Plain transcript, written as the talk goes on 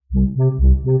Namo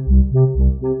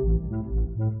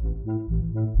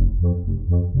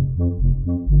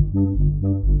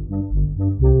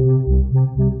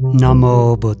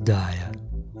Buddhaya.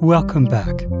 Welcome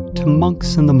back to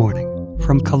Monks in the Morning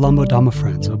from Colombo Dhamma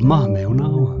Friends of Mahame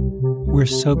Onawa. We're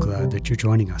so glad that you're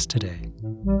joining us today.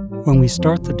 When we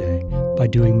start the day by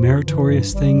doing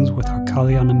meritorious things with our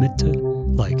Kalyanamitta,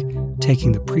 like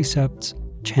taking the precepts,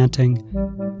 chanting,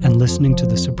 and listening to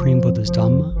the Supreme Buddha's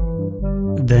Dhamma,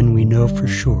 then we know for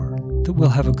sure that we'll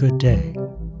have a good day.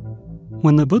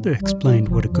 When the Buddha explained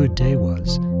what a good day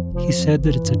was, he said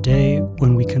that it's a day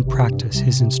when we can practice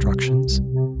his instructions.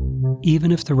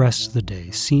 Even if the rest of the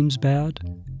day seems bad,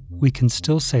 we can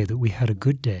still say that we had a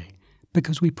good day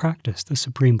because we practiced the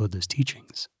Supreme Buddha's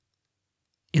teachings.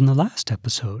 In the last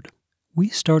episode, we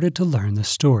started to learn the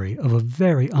story of a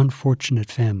very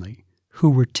unfortunate family who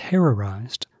were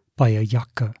terrorized by a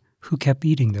yakka who kept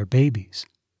eating their babies.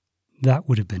 That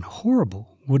would have been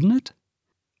horrible, wouldn't it?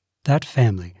 That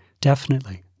family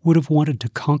definitely would have wanted to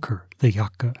conquer the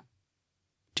yakka.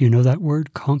 Do you know that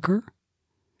word, conquer?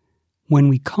 When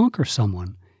we conquer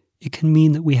someone, it can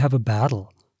mean that we have a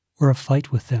battle or a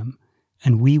fight with them,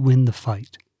 and we win the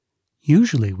fight.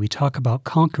 Usually we talk about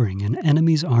conquering an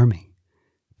enemy's army,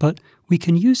 but we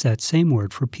can use that same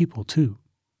word for people too,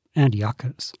 and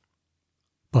yakkas.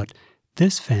 But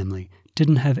this family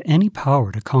didn't have any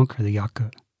power to conquer the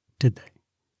yakka, did they?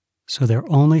 So their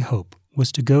only hope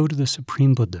was to go to the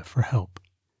Supreme Buddha for help.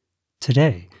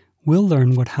 Today, we'll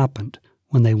learn what happened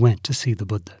when they went to see the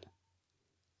Buddha.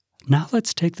 Now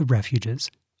let's take the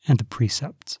refuges and the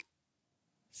precepts.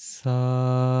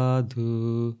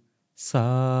 Sadhu,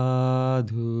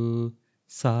 sadhu,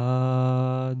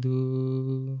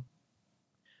 sadhu.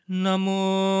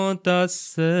 Namo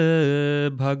tassa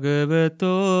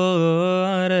bhagavato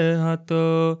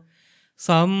arahato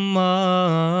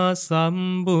samma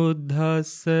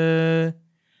sambuddhassa.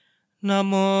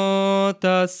 Namo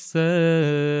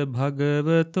tassa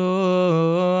bhagavato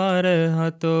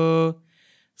arahato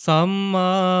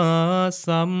samma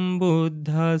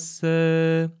sambuddhassa.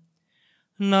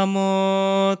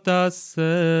 Namo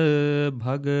tassa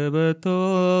bhagavato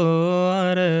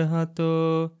arahato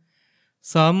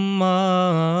samma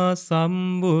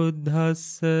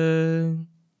sambuddhassa.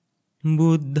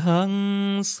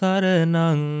 Buddhaṃ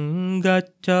saraṇaṃ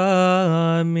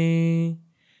gacchāmi.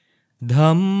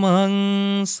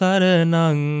 Dhammaṃ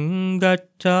saraṇaṃ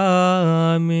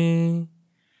gacchāmi.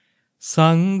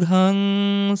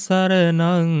 Saṅghaṃ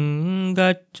saraṇaṃ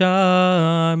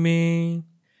gacchāmi.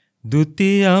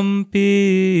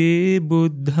 Dutiyampi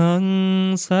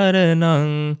buddhaṃ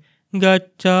saraṇaṃ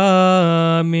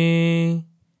gacchāmi.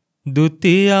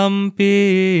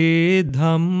 Dutiyampi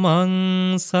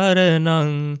dhammaṃ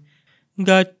saraṇaṃ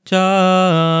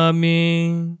gacchāmi.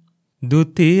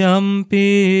 Dutiyampi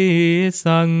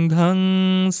saṅghaṃ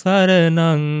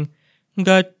saraṇaṃ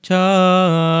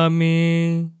gacchāmi.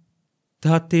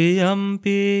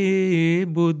 Tatiyampi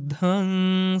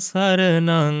buddhaṃ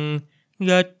saraṇaṃ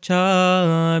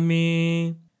gacchāmi.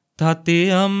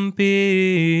 Tatiyampi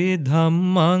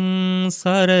dhammaṃ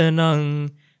saraṇaṃ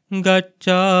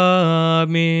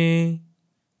gacchāmi.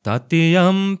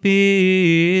 Tatiyampi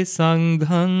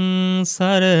saṅghaṃ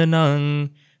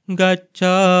saraṇaṃ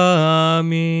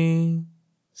gacchāmi.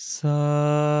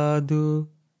 Sadhu,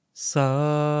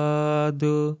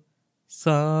 sadhu,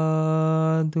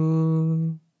 sadhu.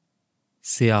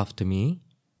 Say after me,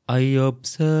 I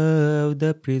observe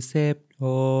the precept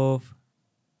of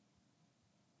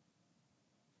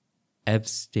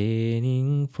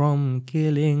abstaining from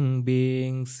killing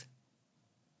beings.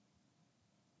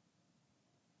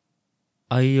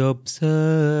 I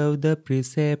observe the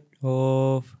precept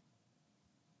of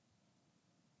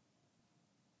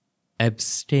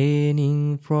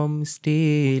abstaining from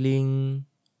stealing.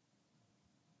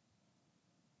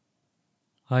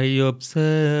 I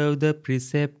observe the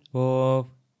precept of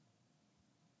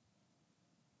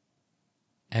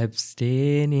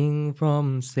abstaining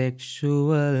from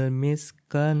sexual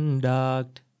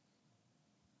misconduct.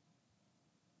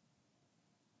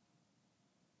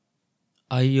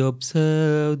 I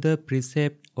observe the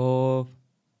precept of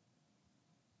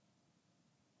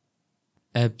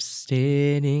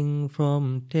abstaining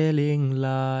from telling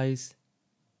lies.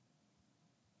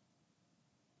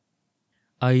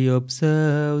 I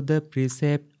observe the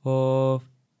precept of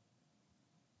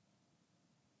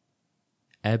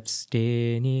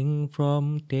abstaining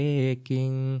from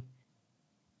taking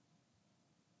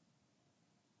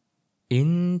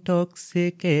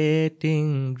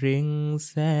intoxicating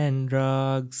drinks and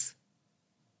drugs.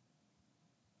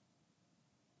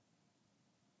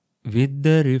 with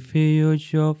the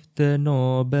refuge of the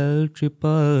noble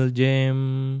triple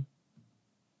gem.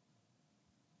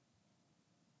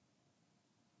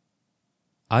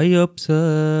 I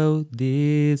observe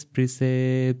these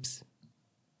precepts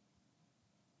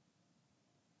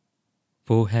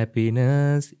for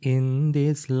happiness in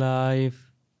this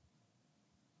life,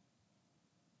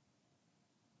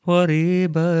 for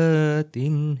rebirth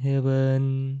in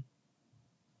heaven,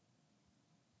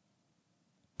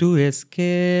 to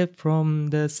escape from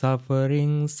the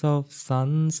sufferings of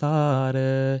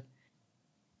samsara.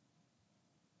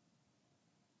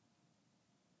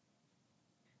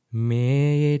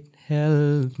 May it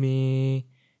help me.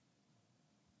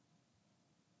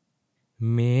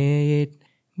 May it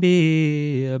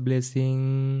be a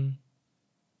blessing.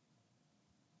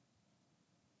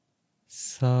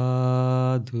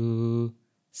 Sadhu,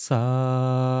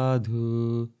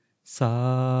 sadhu,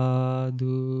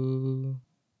 sadhu.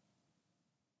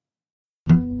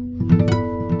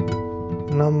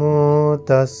 Namo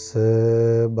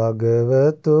tassa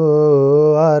bhagavato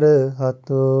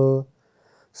arahato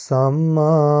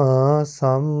samma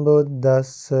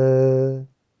sambuddhassa.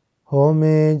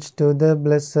 Homage to the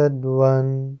Blessed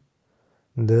One,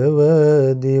 the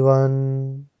Worthy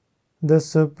One, the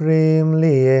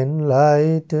Supremely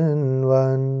Enlightened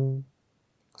One.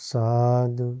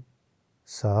 Sadhu,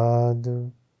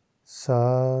 sadhu,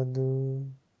 sadhu.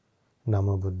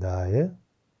 Namo Buddhaya,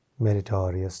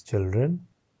 meritorious children.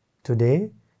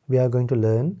 Today we are going to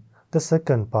learn the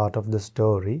second part of the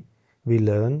story we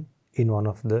learned in one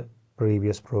of the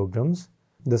previous programs.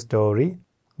 The story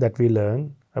that we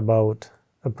learned about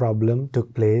a problem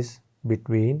took place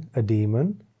between a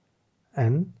demon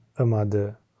and a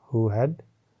mother who had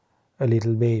a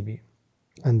little baby.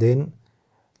 And then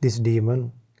this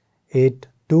demon ate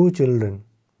two children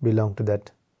belonged to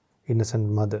that innocent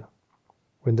mother.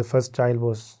 When the first child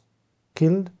was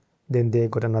killed, then they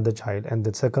got another child, and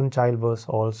the second child was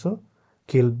also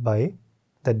killed by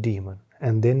the demon.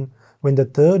 And then when the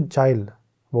third child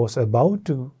was about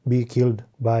to be killed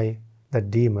by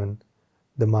that demon,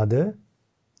 the mother,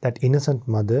 that innocent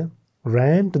mother,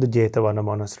 ran to the Jetavana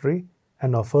monastery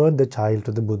and offered the child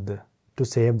to the Buddha to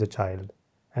save the child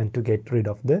and to get rid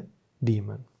of the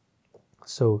demon.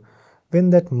 So when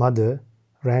that mother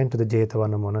ran to the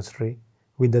Jetavana monastery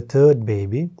with the third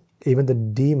baby, even the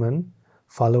demon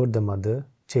followed the mother,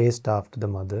 chased after the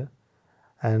mother,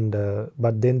 and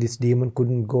but then this demon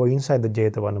couldn't go inside the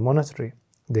Jetavana monastery.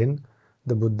 Then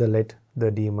the Buddha let the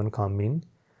demon come in,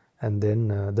 and then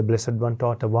the Blessed One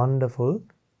taught a wonderful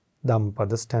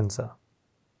Dhammapada stanza.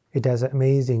 It has an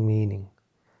amazing meaning.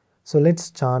 So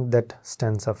let's chant that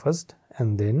stanza first,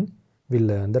 and then we'll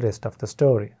learn the rest of the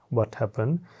story. What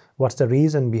happened? What's the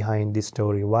reason behind this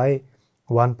story? Why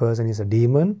one person is a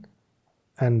demon?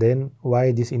 And then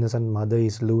why this innocent mother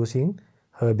is losing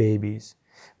her babies.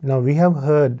 Now we have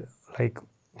heard like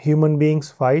human beings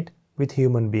fight with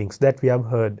human beings, that we have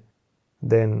heard.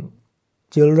 Then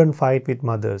children fight with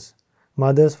mothers,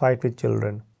 mothers fight with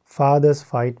children, fathers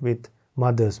fight with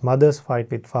mothers, mothers fight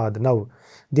with father. Now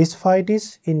this fight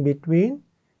is in between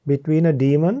a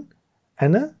demon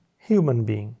and a human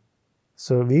being.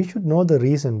 So we should know the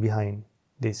reason behind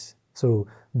this. So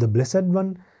the Blessed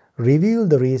One revealed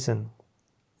the reason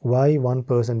why one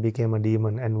person became a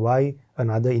demon and why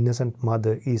another innocent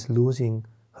mother is losing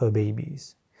her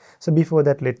babies. So before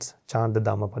that, let's chant the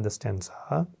Dhammapada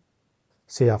stanza.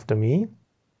 Say after me.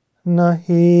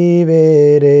 Nahi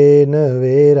verena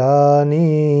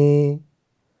verani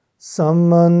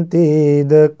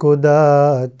sammantida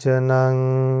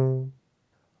kudachanang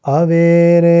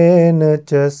averena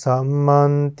cha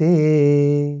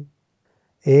sammanti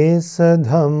esa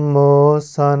dhammo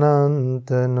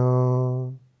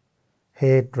sanantano.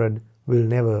 Hatred will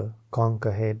never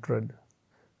conquer hatred.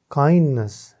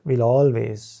 Kindness will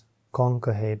always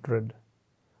conquer hatred.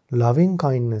 Loving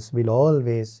kindness will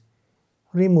always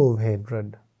remove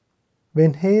hatred.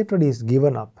 When hatred is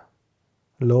given up,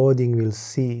 loathing will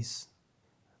cease.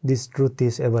 This truth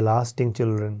is everlasting,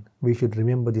 children. We should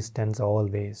remember this stanza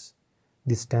always.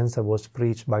 This stanza was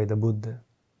preached by the Buddha.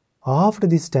 After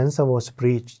this stanza was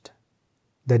preached,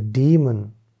 the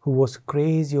demon who was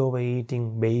crazy over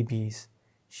eating babies,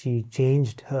 she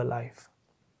changed her life.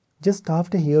 Just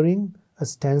after hearing a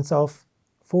stanza of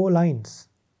 4 lines.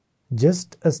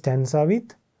 Just a stanza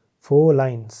with 4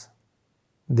 lines.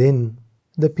 Then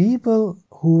the people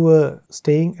who were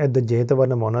staying at the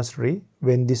Jetavana monastery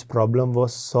when this problem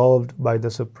was solved by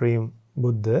the Supreme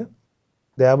Buddha,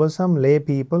 there were some lay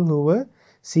people who were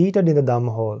seated in the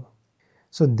Dhamma hall.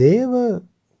 So they were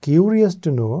curious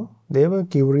to know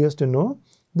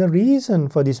the reason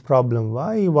for this problem,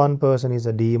 why one person is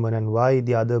a demon and why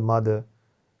the other mother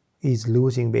is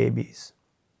losing babies.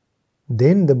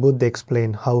 Then the Buddha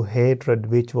explained how hatred,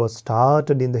 which was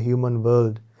started in the human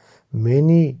world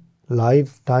many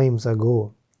lifetimes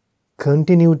ago,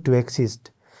 continued to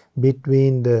exist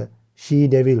between the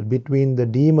she-devil, between the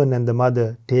demon and the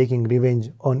mother, taking revenge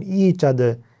on each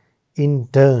other in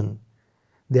turn.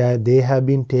 They have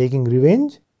been taking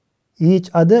revenge each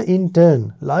other in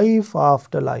turn, life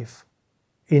after life.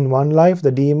 In one life,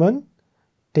 the demon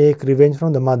take revenge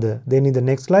from the mother. Then in the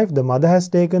next life, the mother has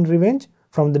taken revenge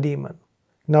from the demon.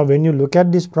 Now when you look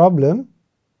at this problem,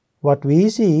 what we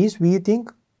see is we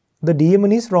think the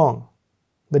demon is wrong.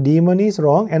 The demon is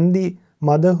wrong, and the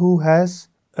mother who has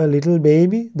a little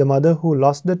baby, the mother who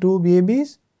lost the two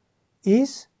babies,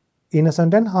 is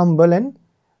innocent and humble, and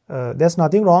there's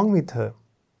nothing wrong with her.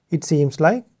 It seems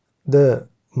like the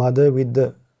mother with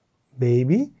the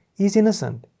baby is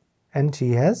innocent and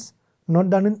she has not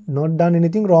done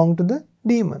anything wrong to the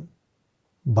demon.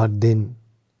 But then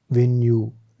when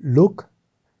you look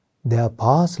their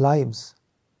past lives,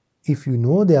 if you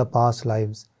know their past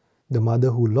lives, the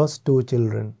mother who lost two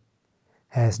children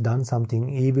has done something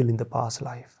evil in the past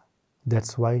life.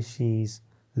 That's why she is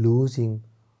losing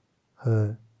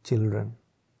her children.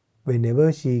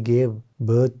 Whenever she gave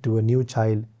birth to a new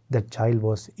child, that child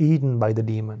was eaten by the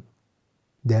demon.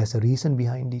 There's a reason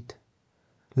behind it.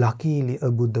 Luckily,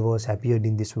 a Buddha was appeared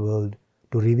in this world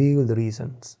to reveal the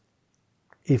reasons.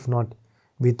 If not,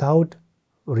 without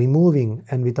removing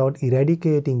and without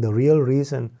eradicating the real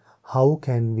reason, how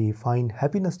can we find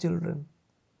happiness, children?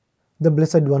 The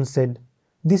Blessed One said,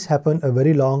 this happened a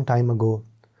very long time ago.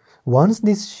 Once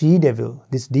this she-devil,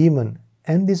 this demon,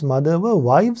 and this mother were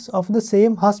wives of the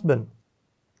same husband.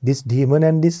 This demon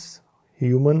and this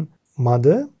human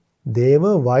mother, they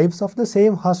were wives of the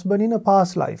same husband in a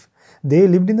past life. They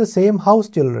lived in the same house,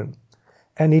 children.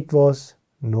 And it was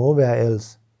nowhere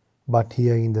else but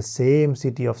here in the same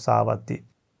city of Savatthi.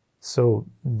 So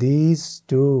these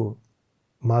two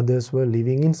mothers were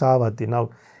living in Savatthi.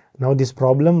 Now this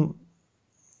problem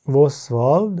was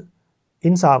solved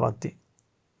in Savatthi.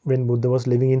 When Buddha was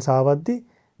living in Savatthi,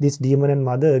 this demon and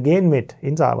mother again met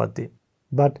in Savatthi.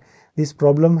 But this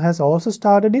problem has also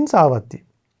started in Savatthi.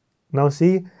 Now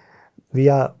see, we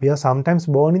are sometimes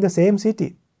born in the same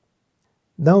city.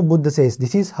 Now Buddha says,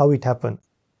 this is how it happened.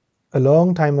 A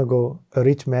long time ago, a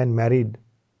rich man married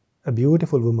a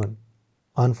beautiful woman.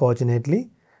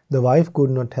 Unfortunately, the wife could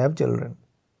not have children.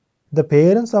 The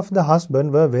parents of the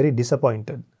husband were very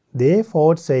disappointed. They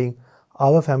fought, saying,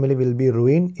 our family will be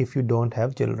ruined if you don't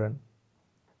have children.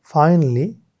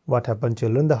 Finally, what happened,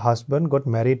 children? The husband got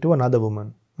married to another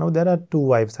woman. Now there are two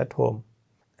wives at home.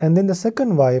 And then the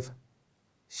second wife,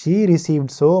 she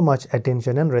received so much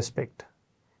attention and respect.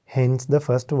 Hence the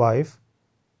first wife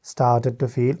started to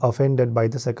feel offended by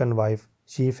the second wife.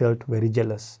 She felt very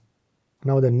jealous.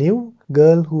 Now the new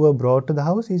girl who was brought to the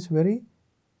house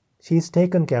she is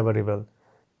taken care very well.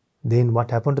 Then what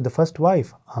happened to the first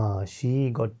wife? She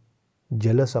got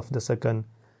jealous of the second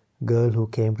girl who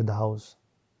came to the house.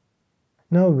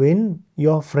 Now when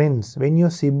your friends, when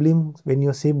your siblings, when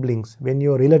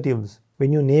your relatives,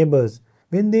 when your neighbors,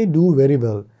 when they do very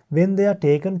well, when they are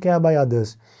taken care by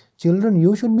others, children,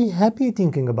 you should be happy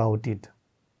thinking about it.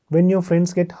 When your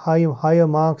friends get higher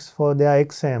marks for their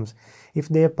exams, if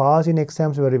they pass in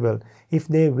exams very well, if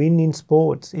they win in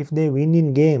sports, if they win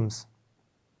in games,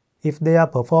 if they are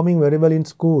performing very well in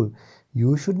school,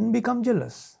 you shouldn't become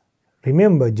jealous.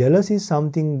 Remember, jealousy is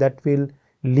something that will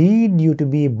lead you to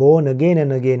be born again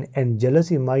and again, and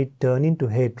jealousy might turn into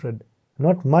hatred.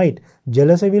 Not might,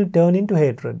 jealousy will turn into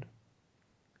hatred.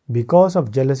 Because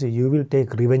of jealousy, you will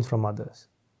take revenge from others.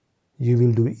 You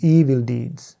will do evil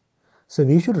deeds. So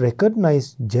we should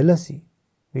recognize jealousy.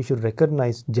 We should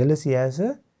recognize jealousy as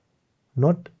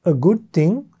not a good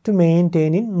thing to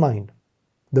maintain in mind.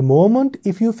 The moment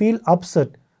if you feel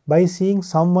upset by seeing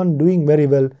someone doing very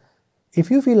well, if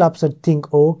you feel upset,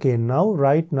 think, okay,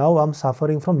 right now I'm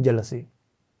suffering from jealousy.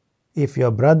 If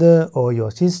your brother or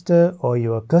your sister or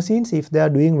your cousins, if they are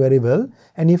doing very well,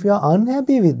 and if you are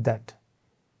unhappy with that,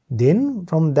 then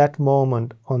from that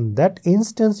moment, on that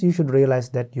instance, you should realize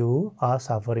that you are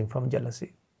suffering from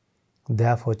jealousy.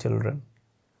 Therefore, children,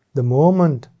 the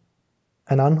moment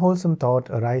an unwholesome thought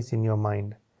arises in your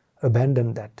mind,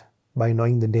 abandon that by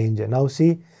knowing the danger. Now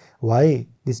see why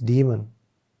this demon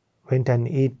went and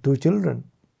ate two children.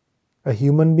 A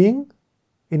human being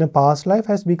in a past life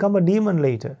has become a demon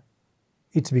later.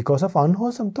 It's because of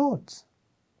unwholesome thoughts.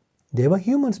 They were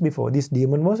humans before. This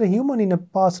demon was a human in a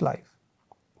past life.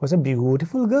 Was a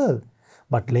beautiful girl.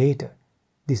 But later,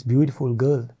 this beautiful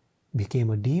girl became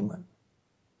a demon.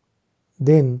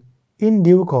 Then, in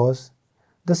due course,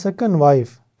 the second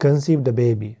wife conceived a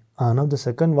baby. Now the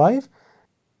second wife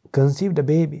conceived a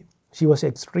baby. She was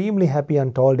extremely happy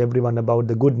and told everyone about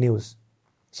the good news.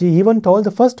 She even told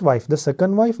the first wife. The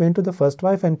second wife went to the first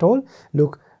wife and told,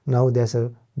 "Look, now there's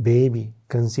a baby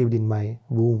conceived in my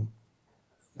womb."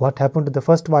 What happened to the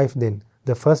first wife then?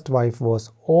 The first wife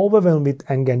was overwhelmed with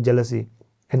anger and jealousy.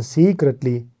 And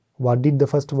secretly, what did the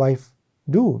first wife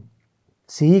do?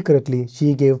 Secretly,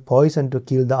 she gave poison to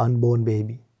kill the unborn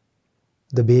baby.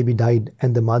 The baby died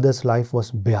and the mother's life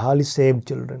was barely saved,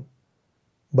 children.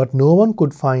 But no one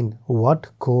could find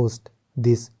what caused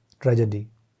this tragedy.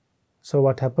 So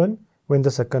what happened? When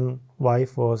the second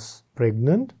wife was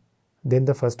pregnant, then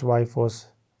the first wife was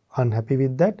unhappy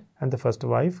with that and the first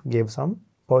wife gave some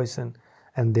poison.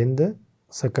 And then the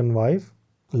second wife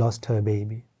lost her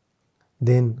baby.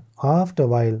 Then after a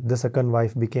while, the second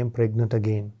wife became pregnant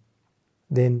again.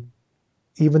 Then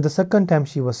even the second time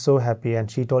she was so happy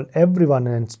and she told everyone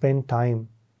and spent time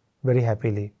very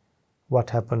happily.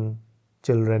 What happened,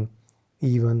 children?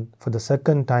 Even for the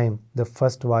second time, the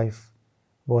first wife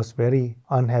was very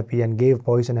unhappy and gave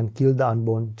poison and killed the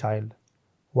unborn child.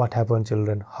 What happened,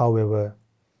 children? However,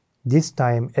 this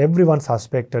time everyone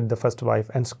suspected the first wife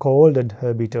and scolded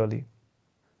her bitterly.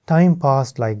 Time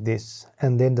passed like this,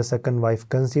 and then the second wife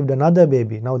conceived another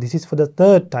baby. Now this is for the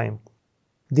third time.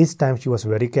 This time she was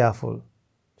very careful.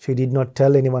 She did not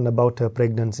tell anyone about her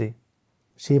pregnancy.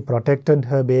 She protected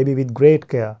her baby with great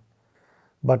care.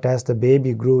 But as the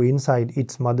baby grew inside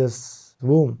its mother's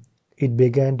womb, it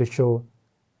began to show,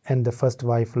 and the first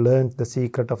wife learned the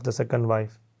secret of the second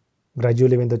wife.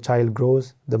 Gradually, when the child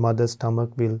grows, the mother's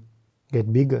stomach will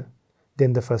get bigger.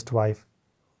 Then the first wife,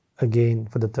 again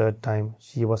for the third time,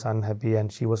 she was unhappy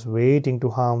and she was waiting to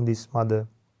harm this mother.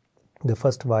 The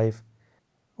first wife,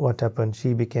 what happened?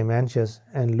 She became anxious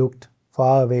and looked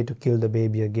far away to kill the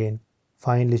baby again.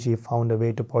 Finally, she found a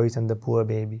way to poison the poor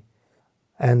baby.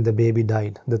 And the baby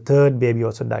died. The third baby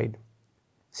also died.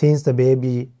 Since the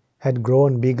baby had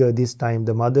grown bigger this time,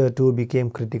 the mother too became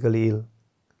critically ill.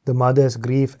 The mother's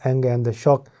grief, anger and the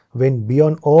shock went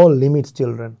beyond all limits,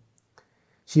 children.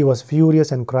 She was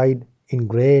furious and cried in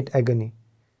great agony.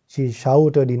 She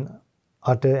shouted in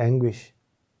utter anguish.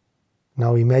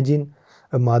 Now imagine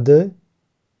a mother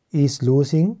is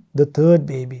losing the third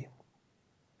baby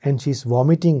and she's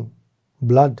vomiting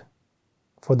blood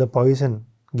for the poison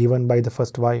given by the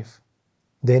first wife.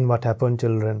 Then what happened,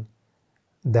 children?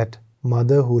 That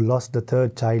mother who lost the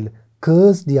third child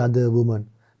cursed the other woman.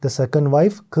 The second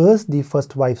wife cursed the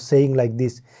first wife, saying like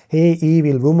this, "Hey,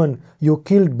 evil woman, you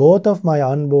killed both of my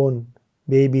unborn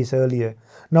babies earlier.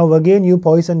 Now again you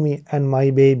poison me and my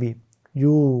baby.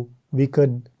 You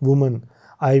wicked woman,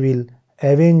 I will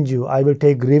avenge you. I will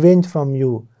take revenge from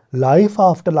you, life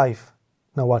after life."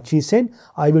 Now what she said,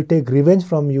 "I will take revenge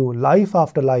from you, life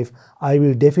after life. I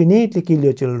will definitely kill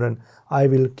your children. I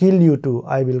will kill you too.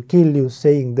 I will kill you."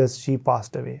 Saying this, she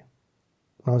passed away.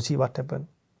 Now see what happened.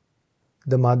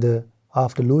 The mother,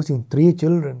 after losing 3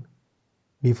 children,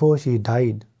 before she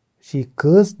died, she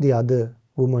cursed the other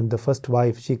woman, the first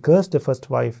wife. She cursed the first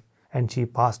wife and she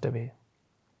passed away.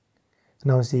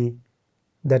 Now see,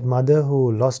 that mother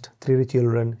who lost 3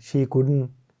 children, she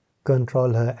couldn't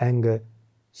control her anger.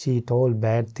 She told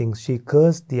bad things. She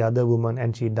cursed the other woman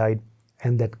and she died.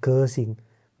 And that cursing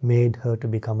made her to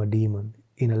become a demon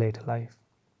in a later life.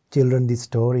 Children, this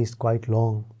story is quite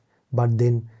long. But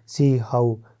then see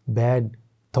how bad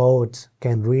thoughts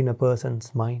can ruin a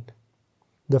person's mind.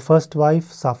 The first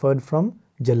wife suffered from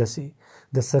jealousy.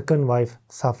 The second wife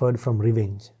suffered from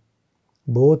revenge.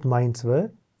 Both minds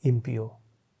were impure,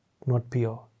 not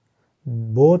pure.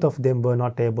 Both of them were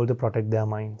not able to protect their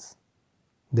minds.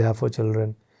 Therefore,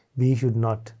 children, we should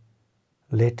not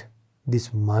let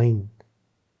this mind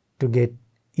to get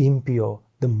impure.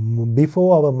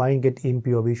 Before our mind get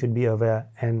impure, we should be aware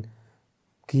and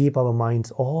keep our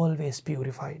minds always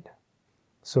purified.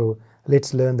 So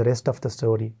let's learn the rest of the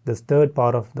story, the third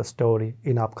part of the story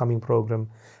in upcoming program.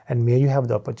 And may you have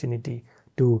the opportunity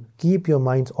to keep your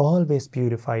minds always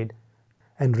purified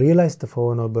and realize the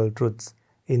Four Noble Truths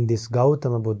in this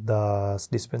Gautama Buddha's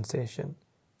dispensation.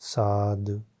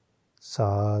 Sadhu,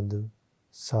 sadhu,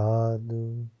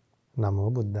 sadhu.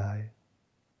 Namo Buddhaya.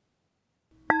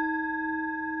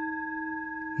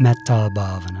 Metta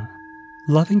Bhavana,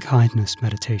 loving kindness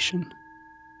meditation.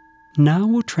 Now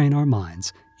we'll train our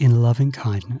minds in loving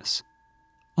kindness.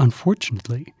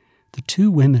 Unfortunately, the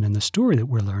 2 women in the story that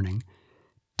we're learning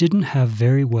didn't have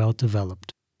very well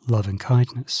developed loving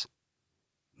kindness.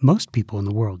 Most people in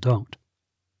the world don't.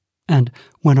 And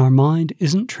when our mind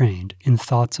isn't trained in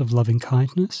thoughts of loving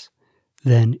kindness,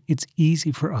 then it's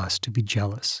easy for us to be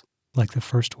jealous, like the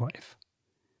first wife.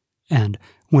 And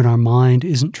when our mind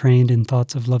isn't trained in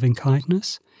thoughts of loving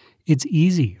kindness, it's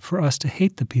easy for us to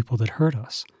hate the people that hurt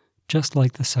us, just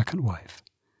like the second wife.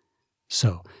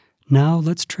 So, now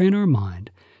let's train our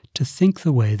mind to think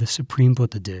the way the Supreme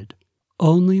Buddha did,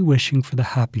 only wishing for the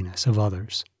happiness of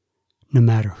others, no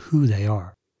matter who they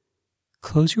are.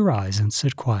 Close your eyes and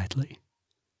sit quietly.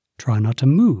 Try not to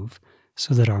move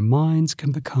so that our minds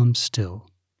can become still.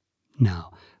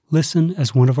 Now, listen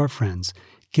as one of our friends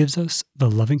gives us the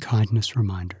loving-kindness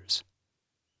reminders.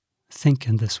 Think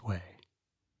in this way.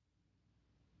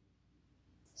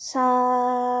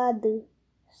 Sadhu,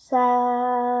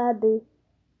 sadhu,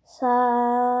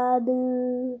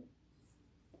 sadhu.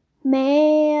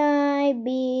 May I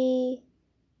be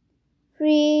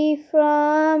free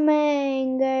from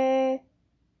anger,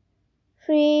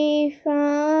 free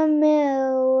from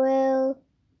ill will,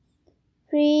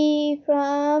 free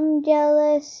from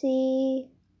jealousy.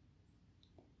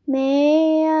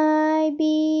 May I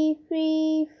be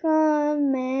free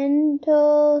from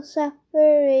mental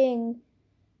suffering,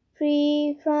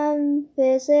 free from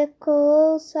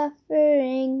physical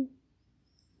suffering.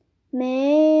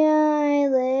 May I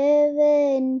live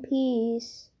in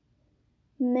peace.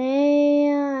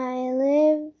 May I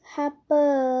live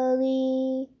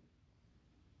happily.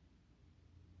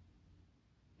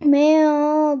 May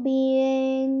all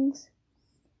beings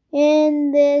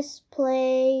in this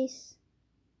place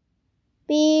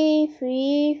be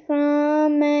free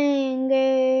from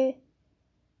anger,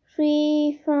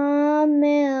 free from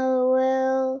ill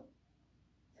will,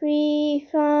 free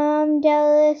from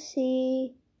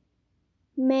jealousy.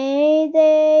 May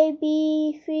they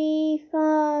be free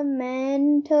from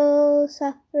mental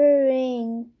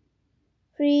suffering,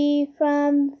 free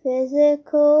from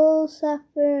physical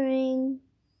suffering.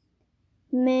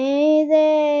 May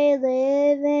they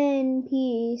live in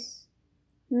peace.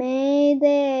 May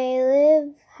they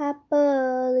live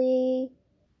happily.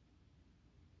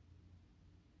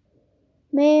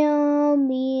 May all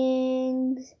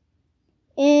beings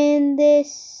in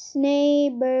this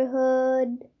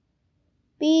neighborhood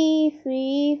be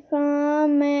free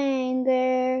from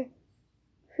anger,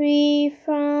 free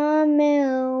from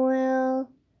ill will,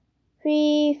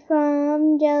 free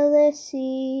from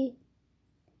jealousy.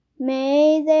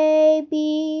 May they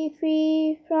be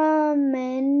free from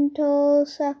mental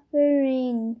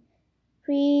suffering,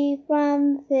 free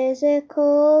from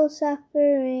physical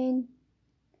suffering.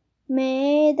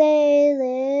 May they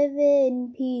live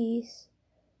in peace.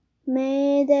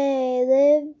 May they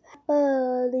live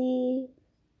happily.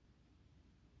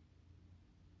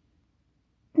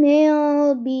 May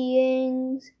all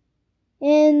beings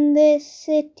in this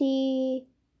city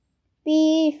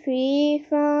be free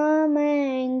from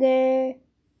anger,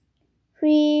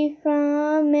 free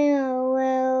from ill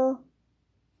will,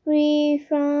 free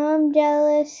from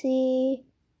jealousy.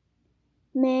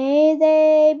 May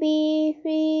they be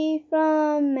free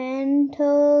from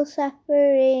mental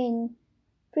suffering,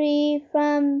 free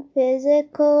from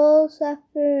physical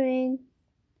suffering.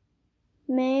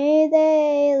 May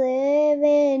they live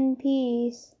in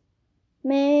peace.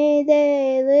 May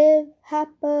they live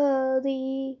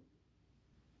happily.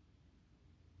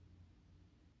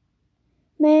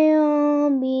 May all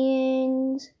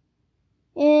beings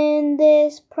in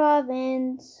this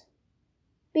province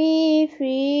be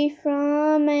free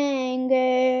from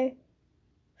anger,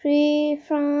 free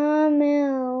from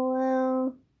ill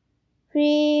will,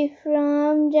 free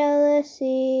from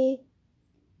jealousy.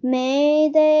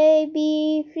 May they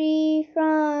be free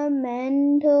from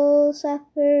mental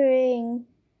suffering,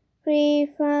 free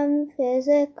from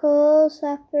physical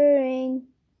suffering.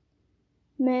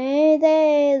 May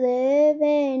they live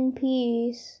in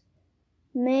peace.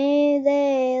 May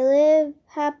they live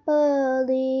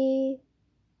happily.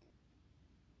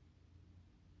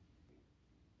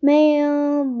 May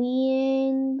all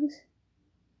beings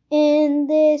in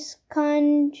this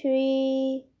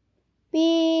country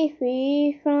be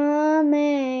free from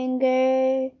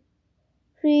anger,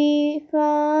 free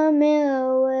from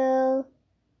ill will,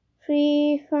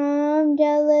 free from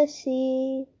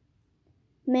jealousy.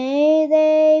 May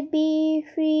they be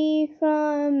free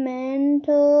from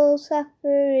mental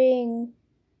suffering,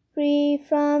 free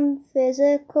from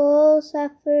physical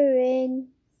suffering.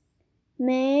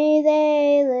 May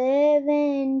they live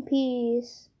in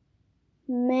peace.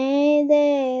 May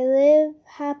they live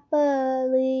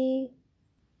happily.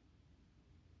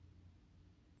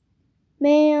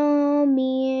 May all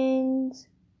beings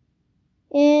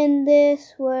in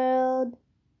this world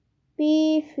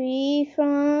be free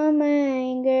from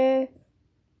anger,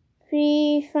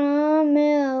 free from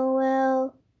ill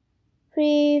will,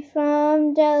 free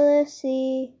from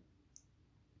jealousy.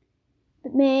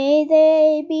 May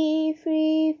they be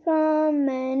free from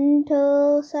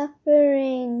mental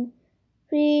suffering,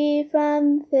 free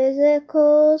from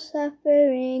physical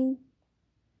suffering.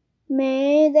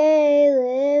 May they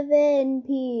live in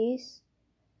peace.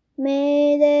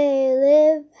 May they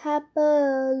live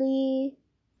happily.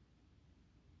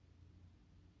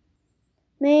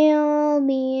 May all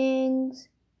beings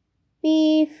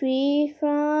be free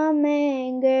from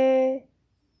anger,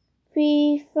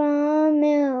 free from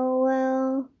ill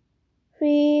will,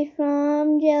 free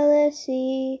from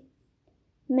jealousy.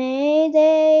 May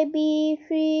they be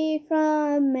free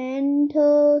from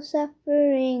mental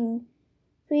suffering,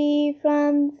 free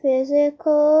from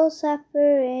physical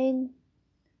suffering.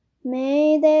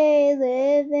 May they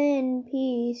live in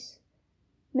peace.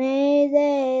 May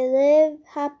they live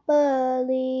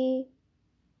happily.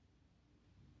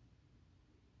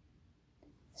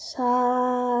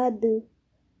 Sadhu,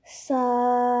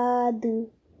 sadhu,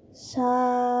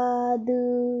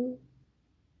 sadhu.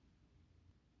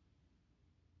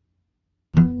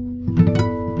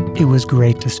 It was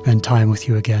great to spend time with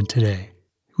you again today.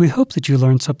 We hope that you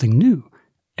learned something new,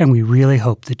 and we really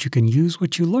hope that you can use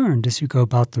what you learned as you go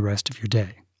about the rest of your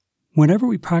day. Whenever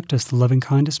we practice the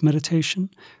loving-kindness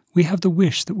meditation, we have the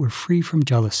wish that we're free from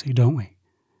jealousy, don't we?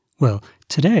 Well,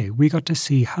 today we got to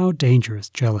see how dangerous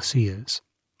jealousy is.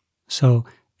 So,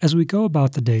 as we go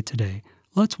about the day today,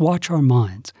 let's watch our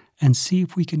minds and see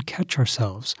if we can catch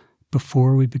ourselves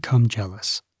before we become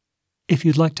jealous. If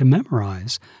you'd like to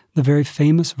memorize the very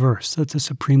famous verse that the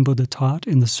Supreme Buddha taught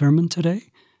in the sermon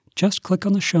today, just click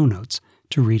on the show notes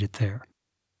to read it there.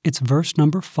 It's verse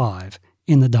number 5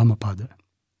 in the Dhammapada.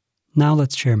 Now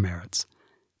let's share merits.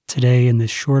 Today, in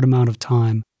this short amount of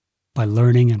time, by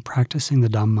learning and practicing the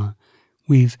Dhamma,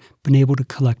 we've been able to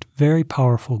collect very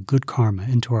powerful good karma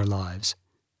into our lives.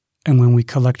 And when we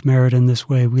collect merit in this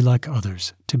way, we like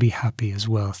others to be happy as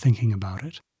well thinking about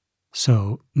it.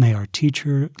 So may our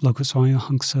teacher, Lokaswami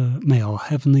Hangsa, may all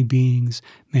heavenly beings,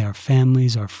 may our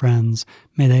families, our friends,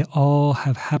 may they all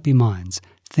have happy minds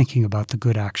thinking about the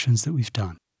good actions that we've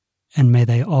done. And may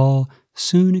they all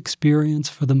soon experience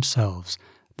for themselves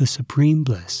the supreme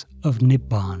bliss of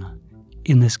Nibbana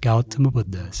in this Gautama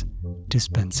Buddha's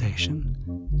dispensation.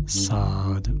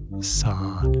 Sadhu,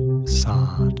 sadhu,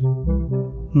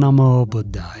 sadhu. Namo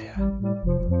Buddhaya.